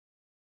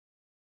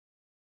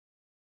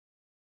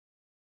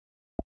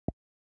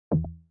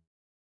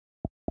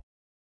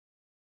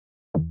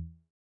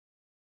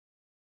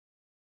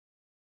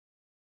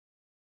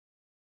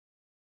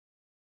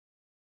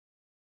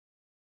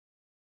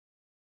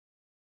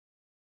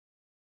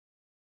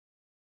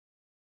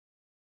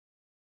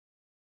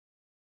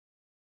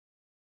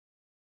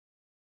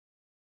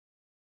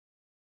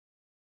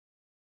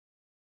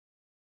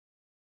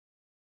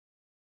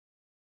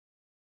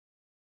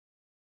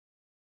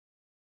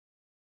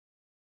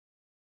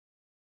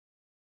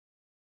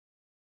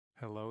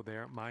Hello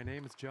there, my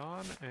name is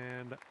John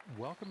and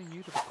welcoming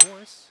you to the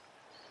course.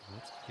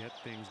 Let's get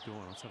things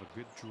going. Let's have a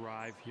good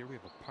drive here. We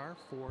have a par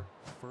 4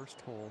 first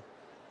hole.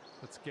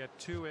 Let's get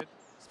to it.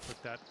 Let's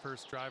put that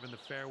first drive in the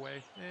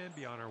fairway and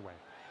be on our way.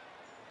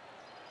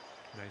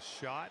 Nice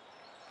shot.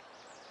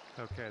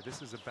 Okay,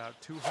 this is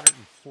about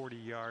 240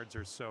 yards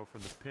or so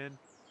from the pin.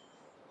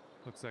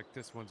 Looks like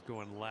this one's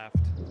going left.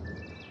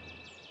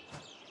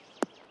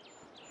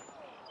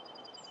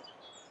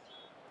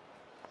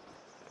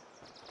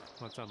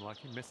 Well, it's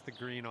unlucky. Missed the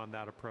green on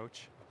that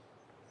approach.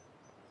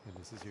 And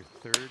this is your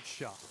third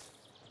shot.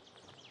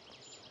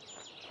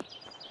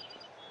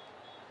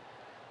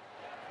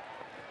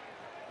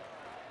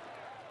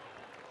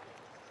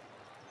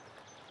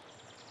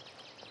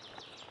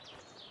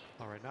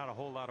 All right, not a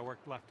whole lot of work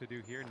left to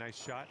do here.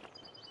 Nice shot.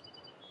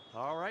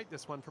 All right,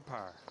 this one for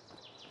par.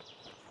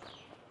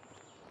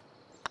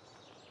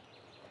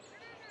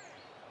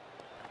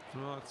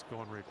 Well, it's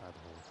going right by the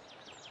hole.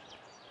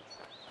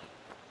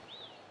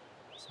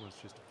 This one's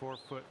just a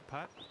 4-foot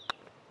putt.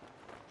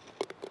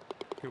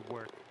 Good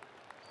work.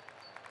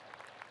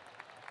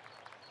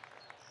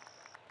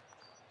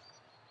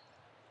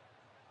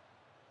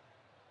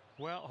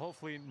 Well,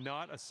 hopefully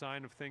not a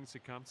sign of things to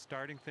come.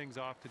 Starting things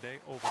off today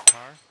over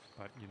par,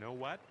 but you know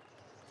what?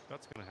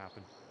 That's going to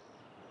happen.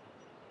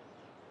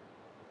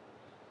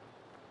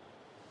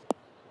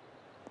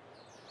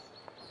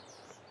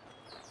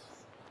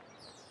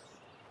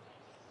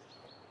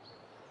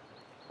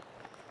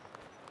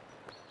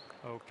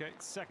 Okay,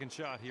 second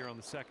shot here on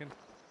the second.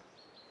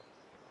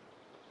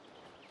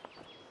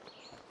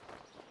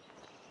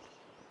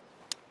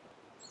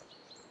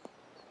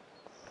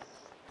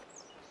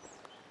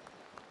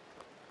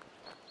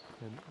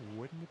 And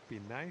wouldn't it be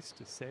nice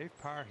to save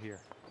par here?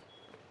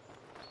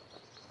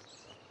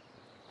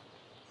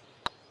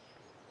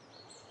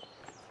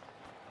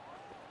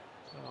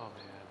 Oh, man.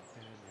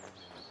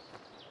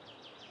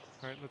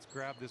 All right, let's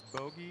grab this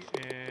bogey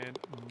and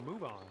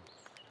move on.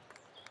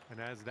 And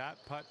as that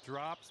putt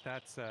drops,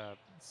 that's a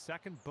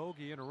second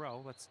bogey in a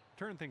row. Let's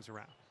turn things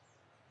around.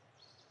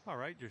 All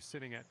right, you're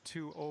sitting at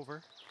 2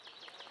 over.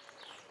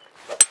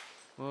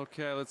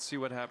 Okay, let's see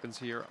what happens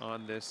here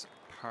on this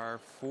par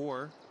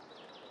 4.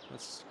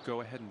 Let's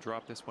go ahead and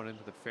drop this one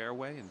into the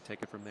fairway and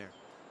take it from there.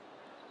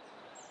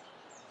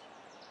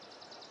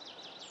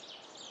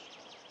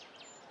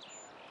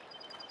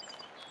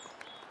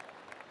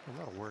 Well,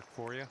 that'll work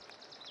for you.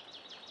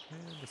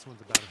 And this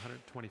one's about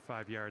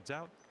 125 yards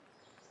out.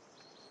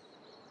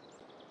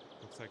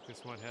 Looks like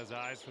this one has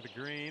eyes for the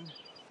green.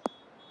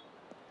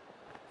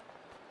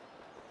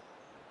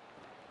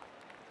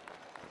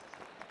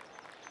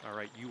 All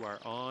right, you are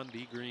on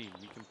the green.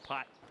 You can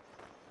putt.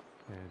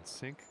 And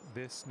sink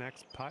this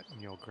next putt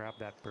and you'll grab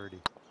that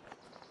birdie.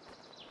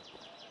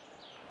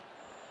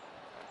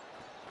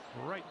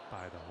 Right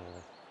by the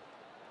hole.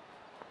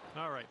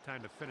 All right,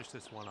 time to finish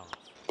this one off.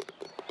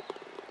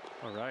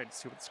 All right,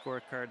 see what the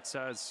scorecard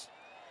says.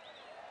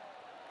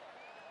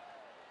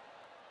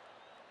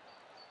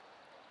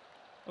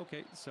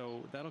 Okay,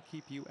 so that'll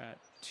keep you at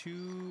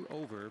 2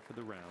 over for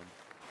the round.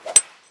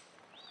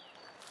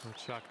 That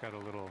shot got a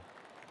little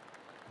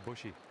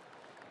bushy.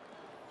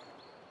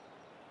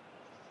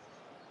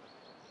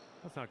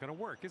 That's not going to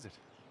work, is it?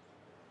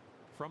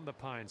 From the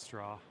pine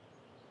straw.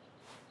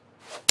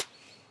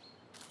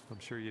 I'm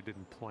sure you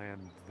didn't plan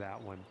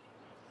that one.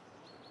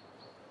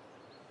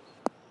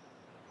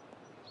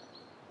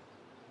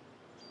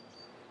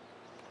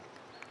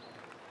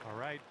 All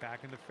right,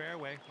 back in the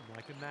fairway. I'm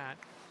liking that.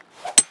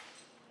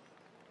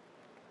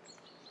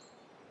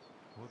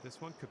 Well,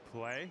 this one could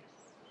play.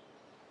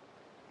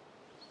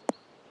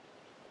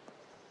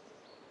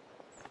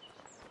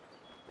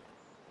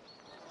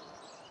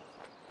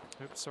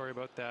 Oops, sorry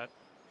about that.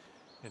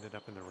 Ended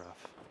up in the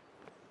rough.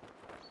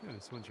 Yeah,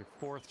 this one's your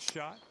 4th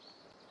shot.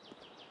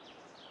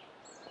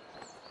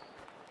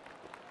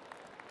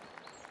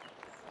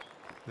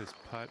 This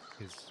putt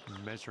is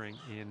measuring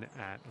in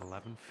at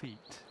 11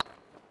 feet.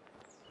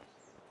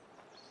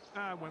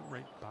 I went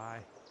right by.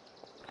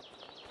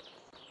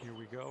 Here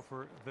we go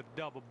for the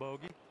double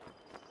bogey.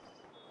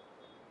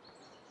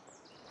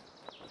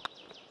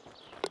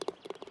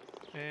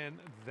 And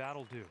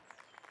that'll do.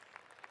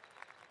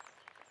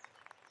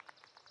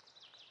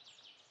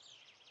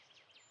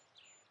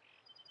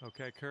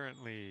 Okay,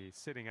 currently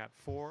sitting at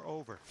 4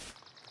 over.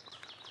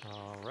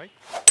 All right,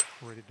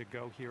 ready to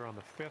go here on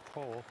the 5th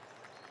hole.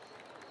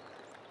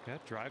 Yeah,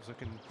 drive's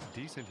looking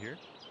decent here.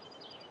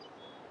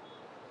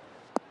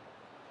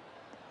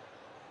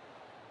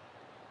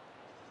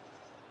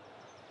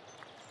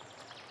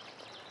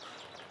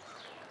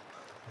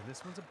 And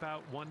this one's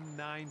about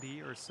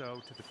 190 or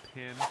so to the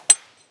pin.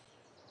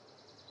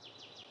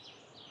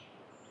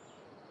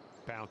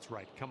 Bounce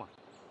right, come on.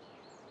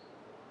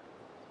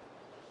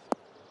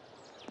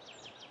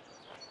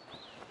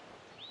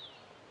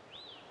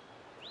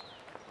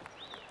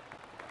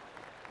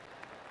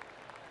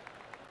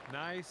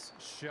 Nice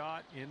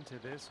shot into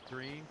this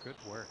green. Good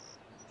work.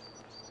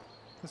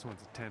 This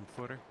one's a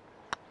 10-footer.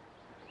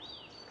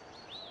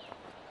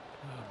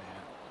 Oh,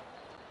 man.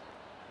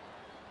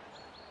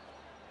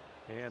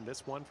 And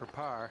this one for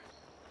par.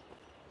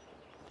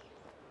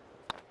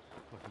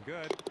 Looking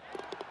good.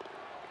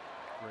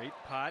 Great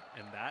putt,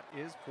 and that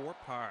is for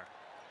par.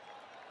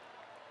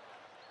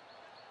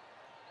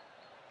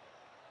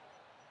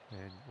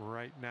 And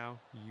right now,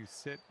 you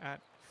sit at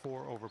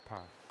 4 over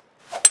par.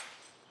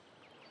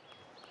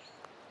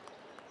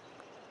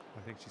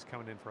 I think she's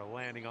coming in for a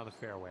landing on the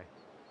fairway.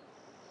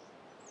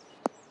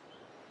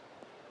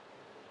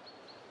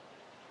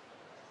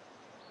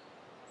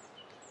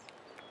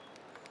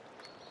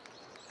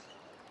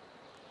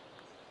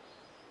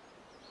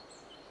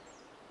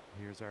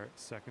 Here's our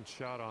second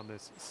shot on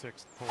this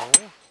 6th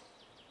hole.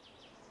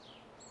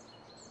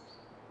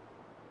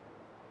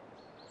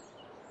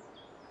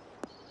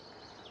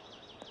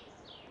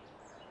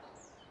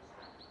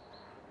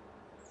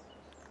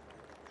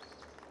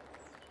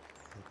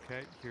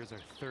 Okay, here's our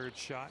 3rd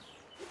shot.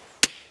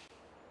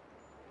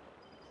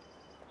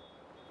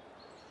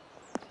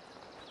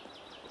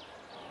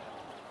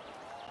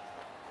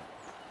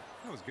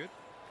 That was good.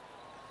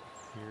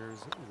 Here's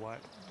what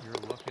you're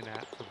looking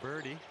at for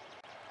birdie.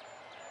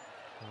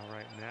 All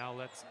right, now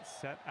let's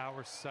set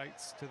our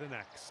sights to the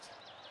next.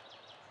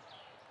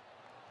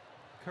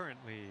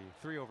 Currently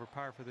 3 over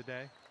par for the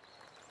day.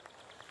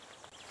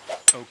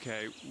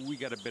 Okay, we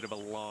got a bit of a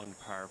long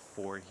par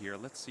 4 here.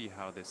 Let's see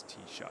how this tee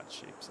shot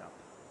shapes up.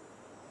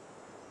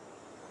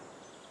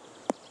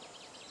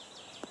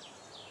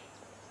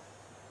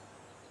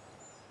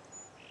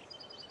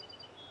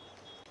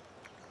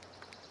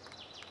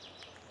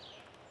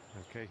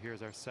 Okay,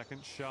 here's our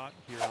second shot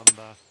here on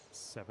the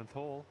 7th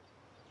hole.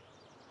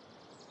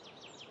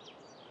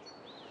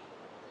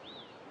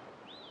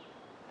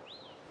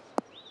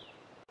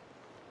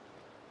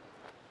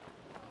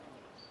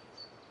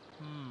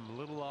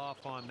 A little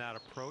off on that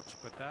approach,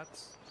 but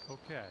that's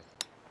okay.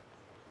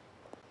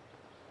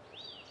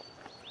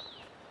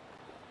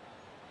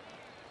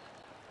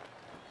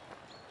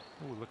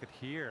 Ooh, look at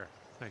here.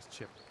 Nice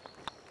chip.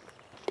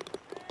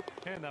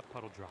 And that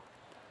puddle drop.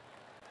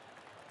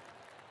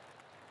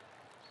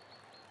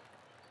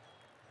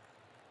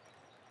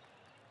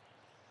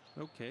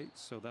 Okay,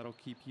 so that'll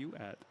keep you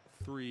at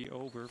 3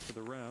 over for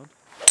the round.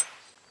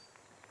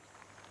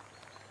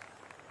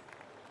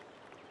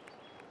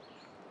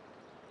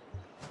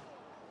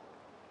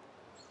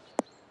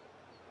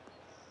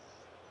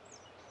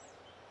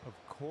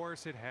 Of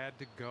course it had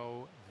to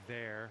go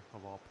there,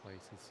 of all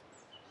places.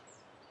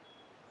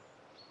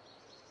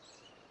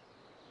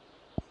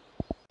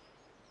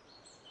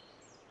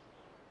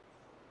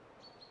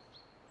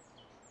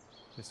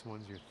 This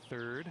one's your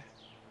 3rd.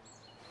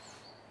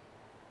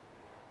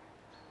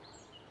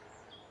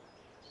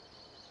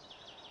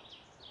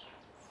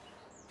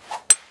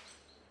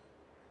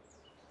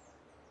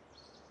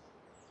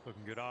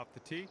 Looking good off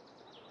the tee.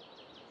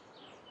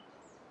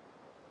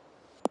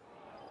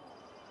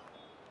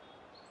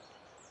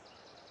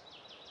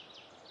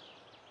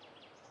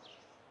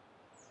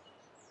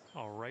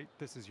 All right,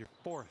 this is your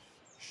 4th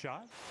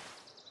shot.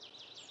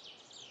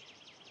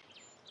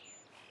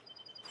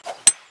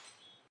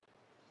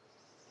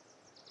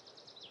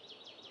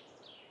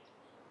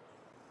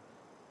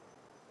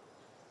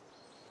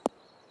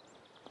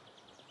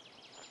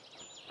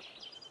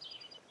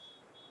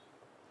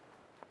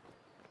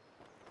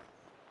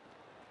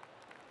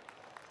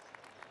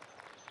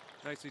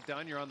 Nicely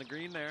done, you're on the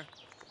green there.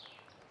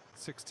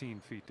 16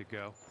 feet to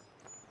go.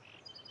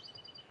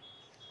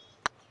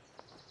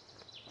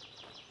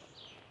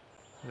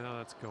 No,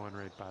 that's going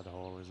right by the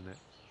hole, isn't it?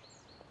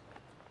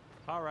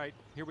 All right,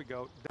 here we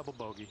go. Double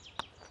bogey.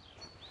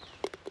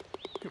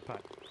 Good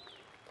putt.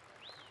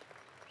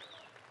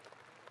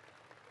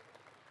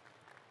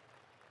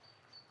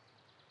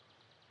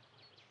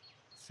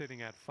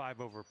 Sitting at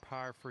 5 over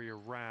par for your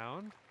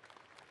round.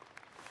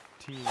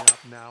 Teeing up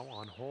now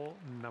on hole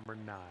number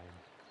 9.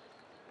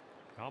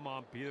 Come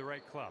on, be the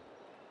right club.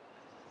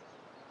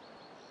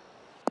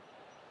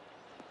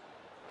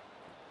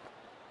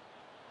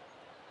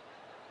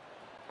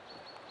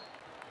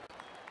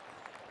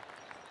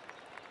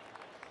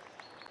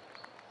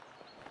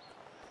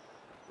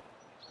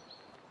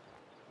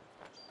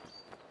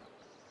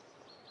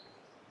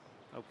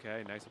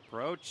 Okay, nice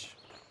approach.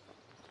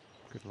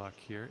 Good luck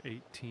here.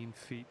 18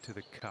 feet to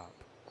the cup.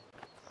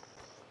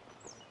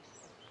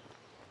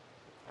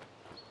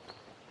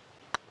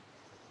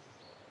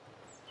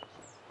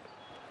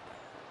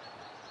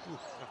 Ooh,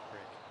 tough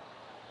break.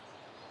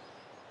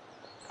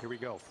 Here we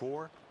go.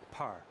 4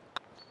 par.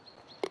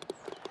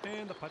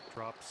 And the putt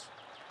drops.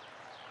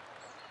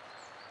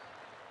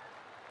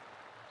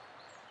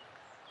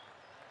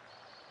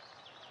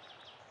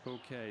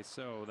 Okay,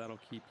 so that'll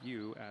keep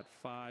you at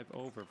 5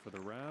 over for the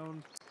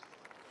round.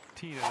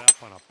 Teeing it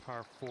up on a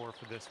par 4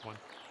 for this one.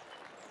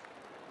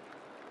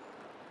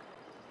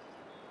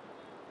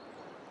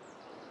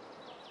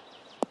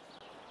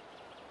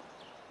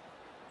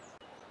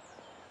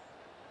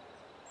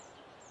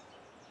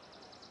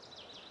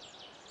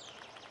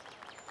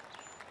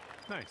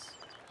 Nice.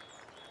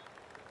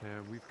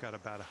 And we've got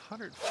about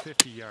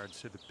 150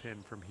 yards to the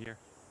pin from here.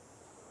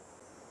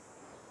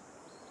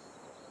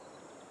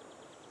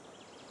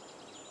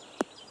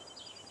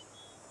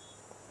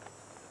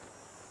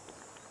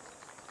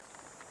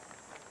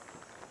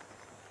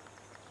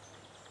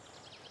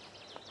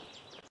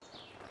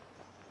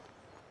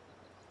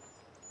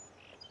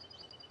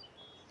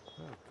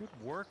 Oh, good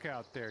work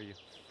out there. You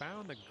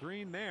found the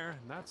green there,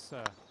 and that's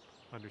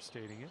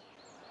understating it.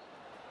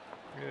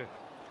 Good.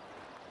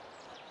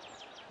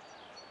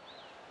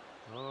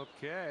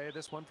 Okay,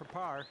 this one for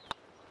par.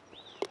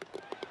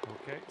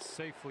 Okay,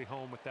 safely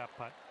home with that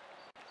putt.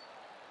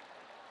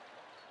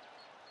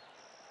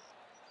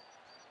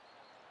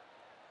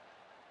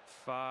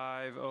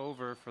 Five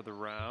over for the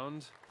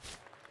round.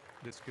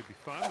 This could be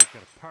fun. We've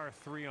got a par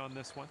 3 on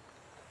this one.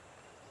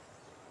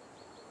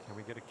 Can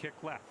we get a kick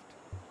left?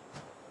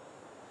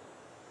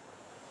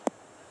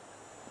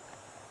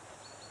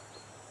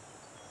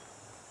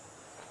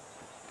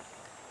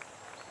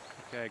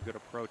 Okay, good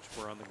approach.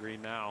 We're on the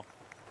green now.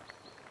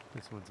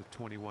 This one's a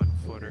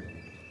 21-footer.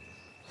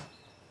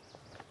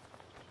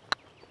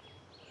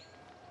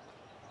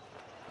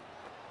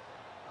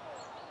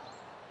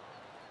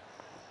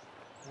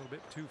 A little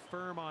bit too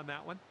firm on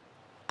that one.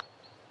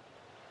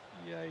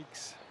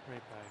 Yikes.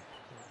 Right by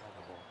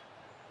the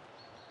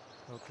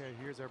hole. Okay,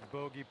 here's our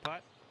bogey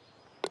putt.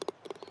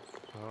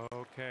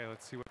 Okay,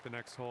 let's see what the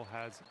next hole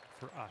has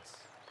for us.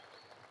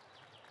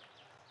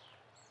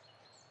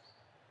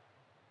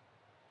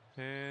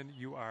 And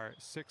you are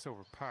 6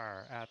 over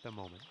par at the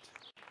moment.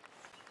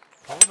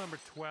 Hole number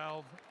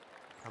 12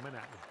 coming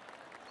at you.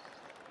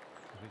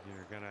 I think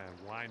you're going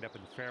to wind up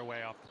in the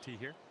fairway off the tee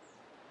here.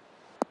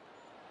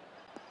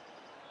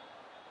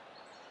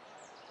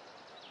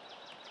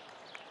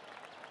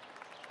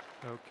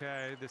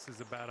 Okay, this is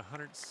about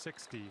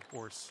 160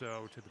 or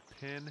so to the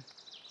pin.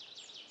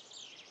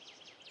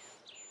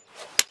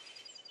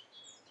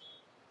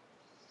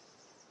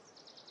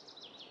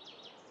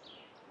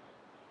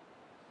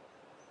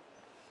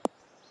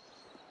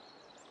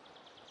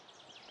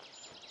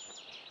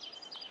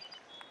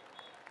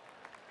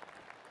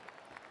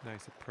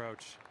 Nice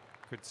approach.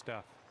 Good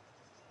stuff.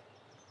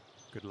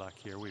 Good luck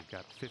here. We've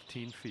got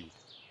 15 feet.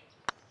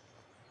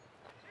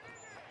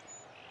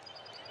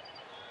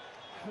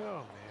 Oh,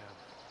 man.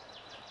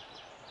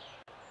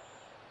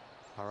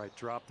 All right,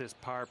 drop this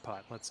par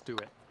putt. Let's do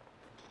it.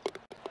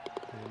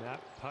 And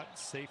that putt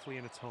safely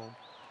in its home.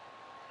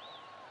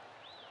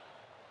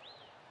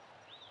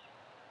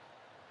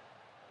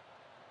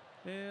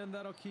 And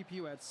that'll keep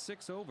you at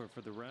 6 over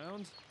for the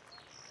round.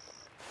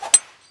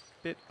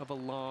 Bit of a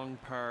long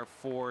par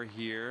 4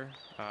 here.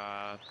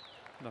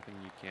 Nothing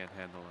you can't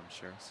handle, I'm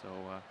sure. So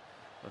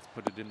let's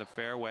put it in the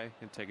fairway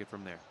and take it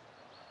from there.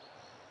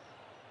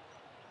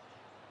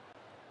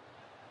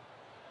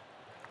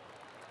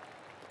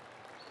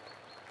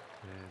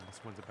 And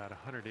this one's about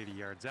 180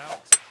 yards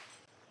out.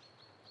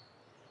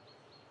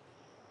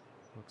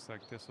 Looks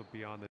like this will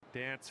be on the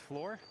dance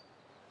floor.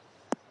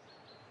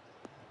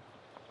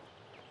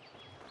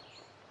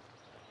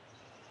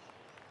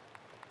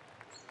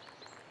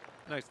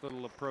 Nice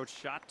little approach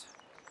shot.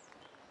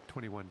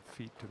 21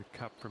 feet to the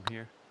cup from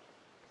here.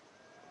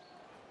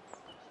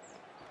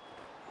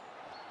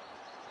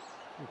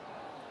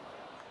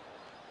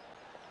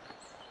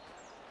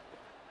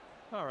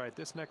 All right,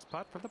 this next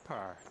putt for the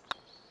par.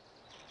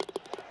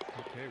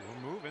 Okay,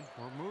 we're moving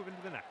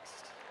to the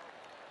next.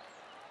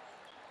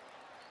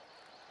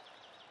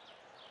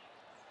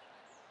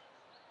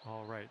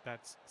 All right,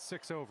 that's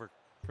 6 over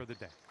for the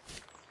day.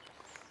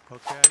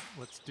 Okay,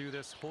 let's do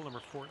this. Hole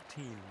number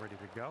 14, ready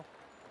to go.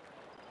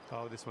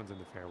 Oh, this one's in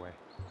the fairway.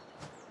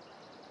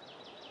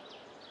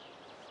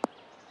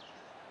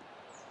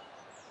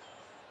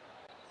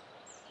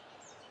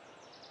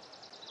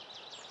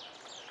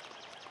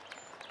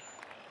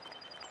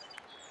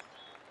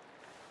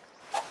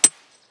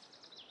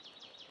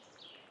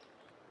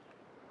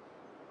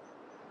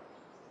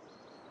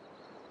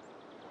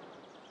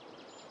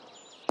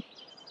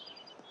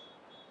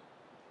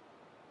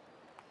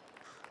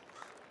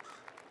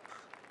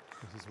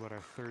 This is what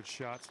our third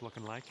shot's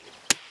looking like.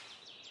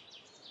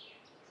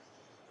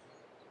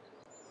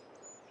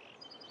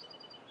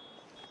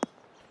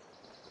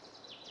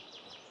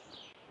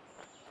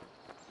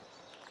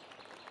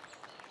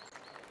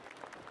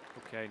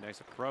 Okay,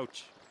 nice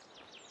approach.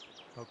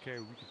 Okay, we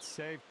could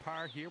save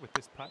par here with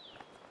this putt.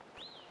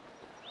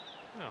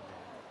 Oh, man.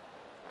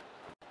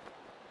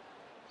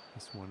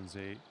 This one's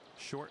a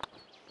short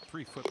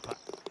 3-foot putt.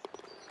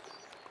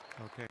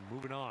 Okay,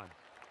 moving on.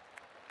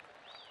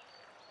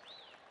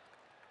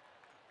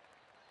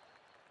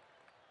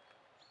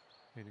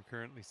 And you're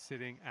currently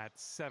sitting at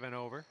 7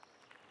 over.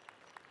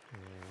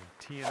 And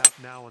teeing up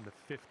now on the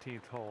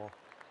 15th hole.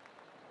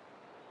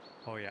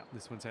 Oh yeah,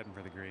 this one's heading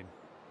for the green.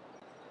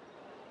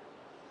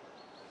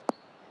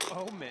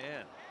 Oh,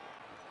 man.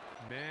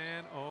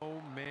 Man, oh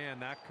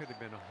man, that could have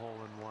been a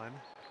hole-in-one.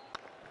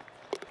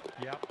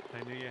 Yep,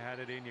 I knew you had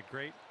it in you.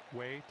 Great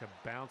way to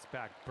bounce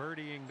back.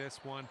 Birdieing this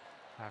one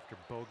after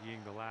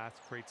bogeying the last.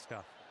 Great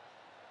stuff.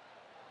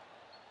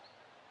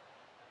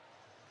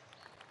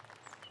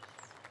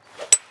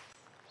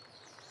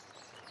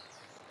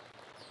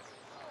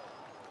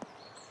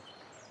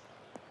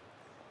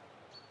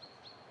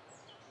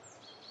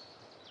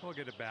 We'll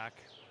get it back.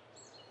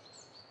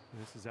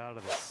 This is out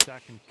of the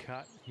second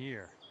cut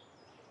here.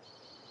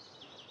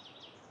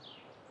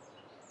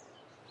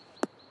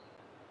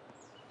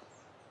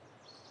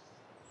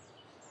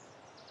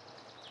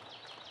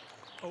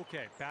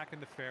 Okay, back in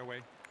the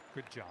fairway.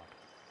 Good job.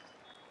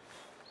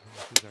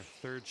 This is our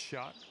third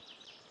shot.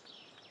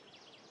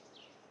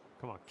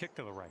 Come on, kick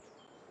to the right.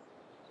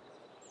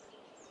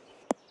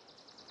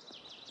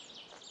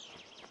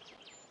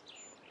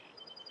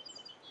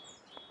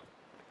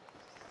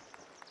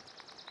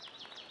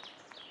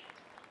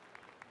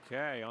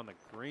 Okay, on the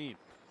green.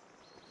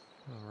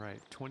 All right,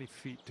 20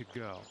 feet to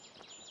go.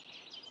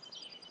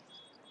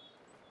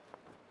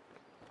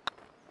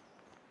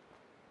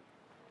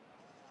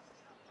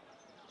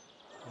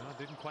 Well,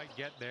 didn't quite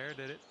get there,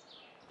 did it?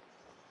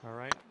 All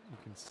right, you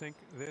can sink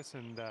this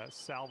and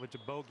salvage a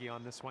bogey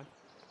on this one.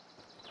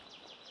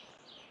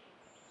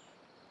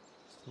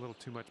 Just a little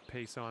too much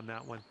pace on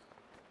that one.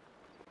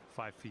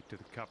 5 feet to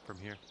the cup from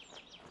here.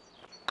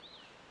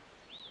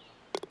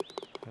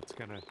 That's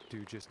gonna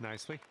do just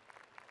nicely.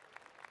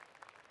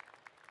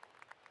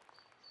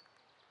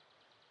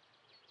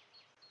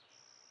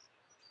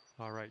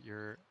 All right,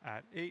 you're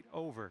at 8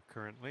 over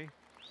currently.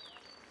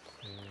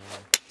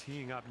 And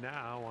teeing up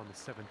now on the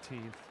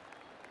 17th.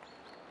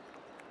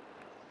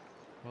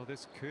 Well,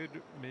 this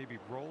could maybe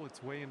roll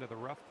its way into the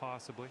rough,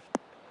 possibly.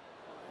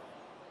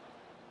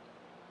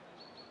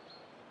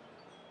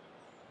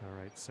 All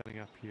right, setting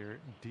up here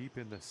deep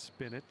in the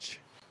spinach.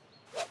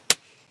 We'll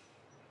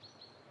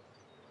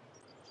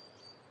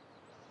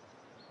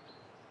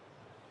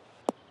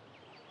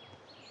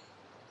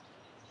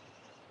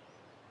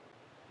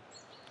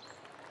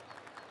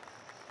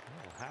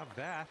have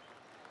that.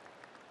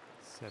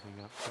 Setting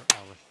up for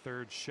our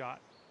third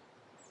shot.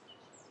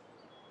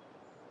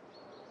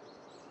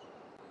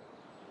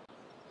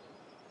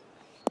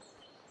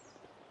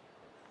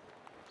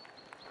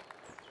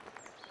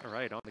 All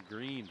right, on the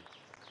green.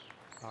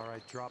 All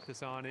right, drop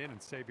this on in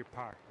and save your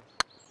par.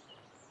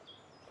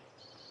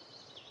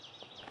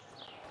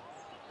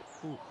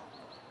 Ooh.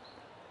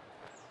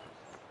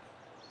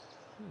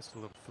 Just a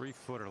little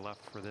 3-footer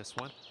left for this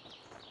one.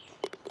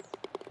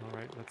 All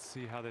right, let's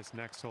see how this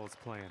next hole is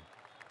playing.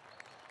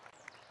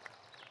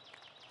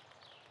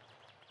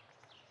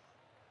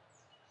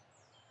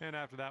 And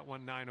after that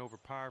one, 9 over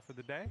par for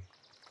the day.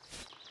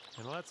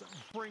 And let's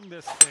bring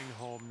this thing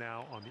home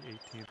now on the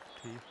 18th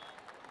tee.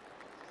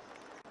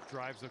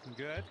 Drive's looking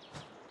good.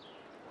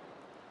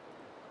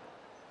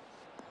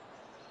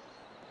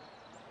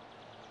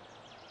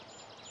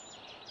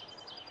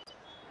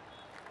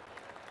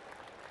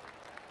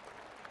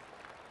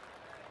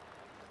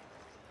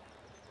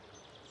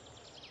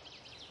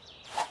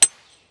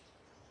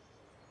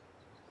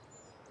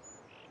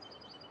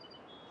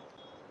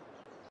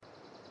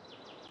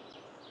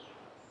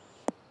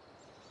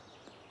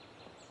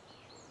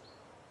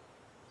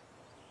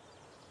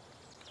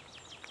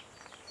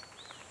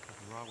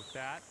 Nothing wrong with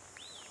that.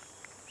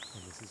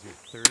 And this is your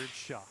third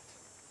shot.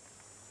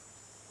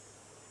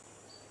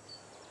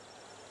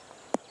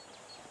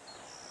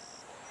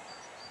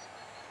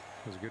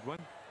 That was a good one.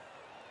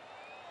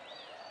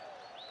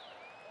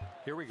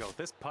 Here we go.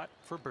 This putt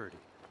for birdie.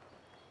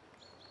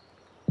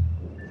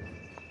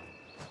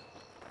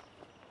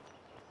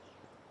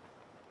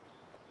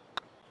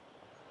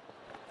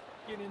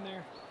 Get in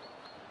there.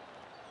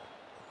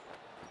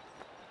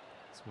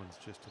 This one's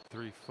just a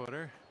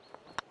 3-footer.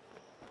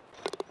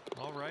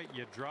 All right,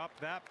 you drop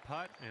that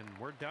putt, and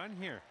we're done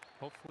here.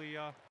 Hopefully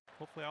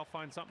I'll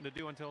find something to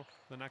do until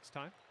the next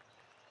time.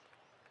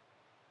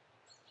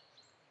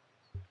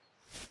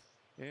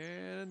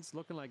 And it's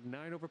looking like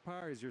 9 over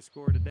par is your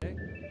score today.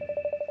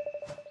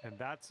 And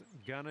that's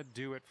gonna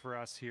do it for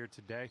us here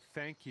today.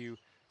 Thank you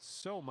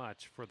so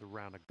much for the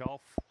round of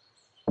golf.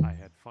 I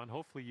had fun.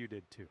 Hopefully you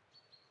did too.